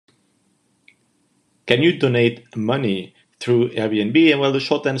Can you donate money through Airbnb? And well, the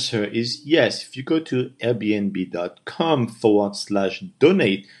short answer is yes. If you go to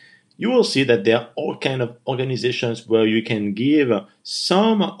airbnb.com/donate, you will see that there are all kinds of organizations where you can give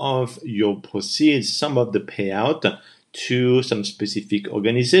some of your proceeds, some of the payout to some specific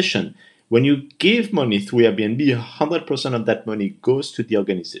organization. When you give money through Airbnb, 100% of that money goes to the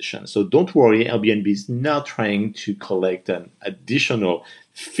organization. So don't worry, Airbnb is not trying to collect an additional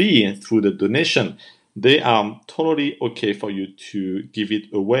fee through the donation. They are totally okay for you to give it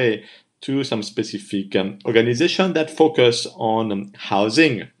away to some specific organization that focus on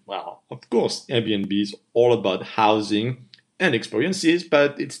housing. Well, of course, Airbnb is all about housing and experiences,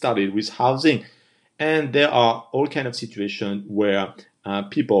 but it started with housing. And there are all kinds of situations where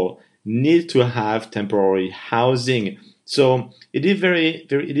people need to have temporary housing. So it is very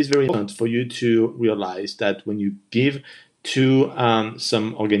important for you to realize that when you give to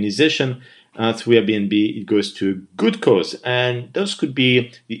some organization through Airbnb, it goes to a good cause. And those could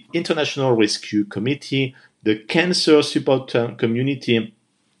be the International Rescue Committee, the Cancer Support Community,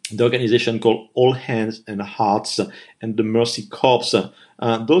 the organization called All Hands and Hearts, and the Mercy Corps.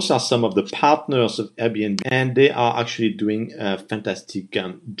 Those are some of the partners of Airbnb, and they are actually doing a fantastic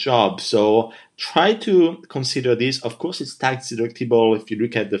job. So try to consider this. Of course, it's tax deductible if you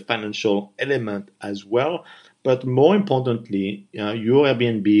look at the financial element as well. But more importantly, your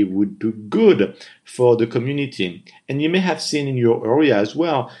Airbnb would do good for the community. And you may have seen in your area as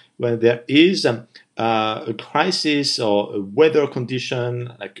well, when there is a crisis or a weather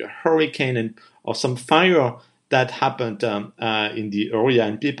condition like a hurricane or some fire that happened in the area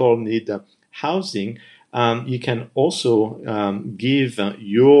and people need housing, you can also give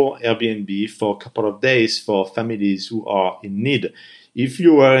your Airbnb for a couple of days for families who are in need. If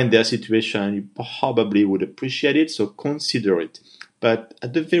you were in their situation, you probably would appreciate it, so consider it. But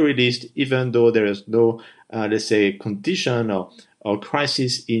at the very least, even though there is no, let's say, condition or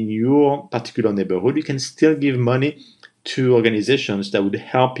crisis in your particular neighborhood, you can still give money to organizations that would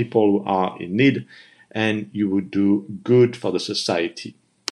help people who are in need, and you would do good for the society.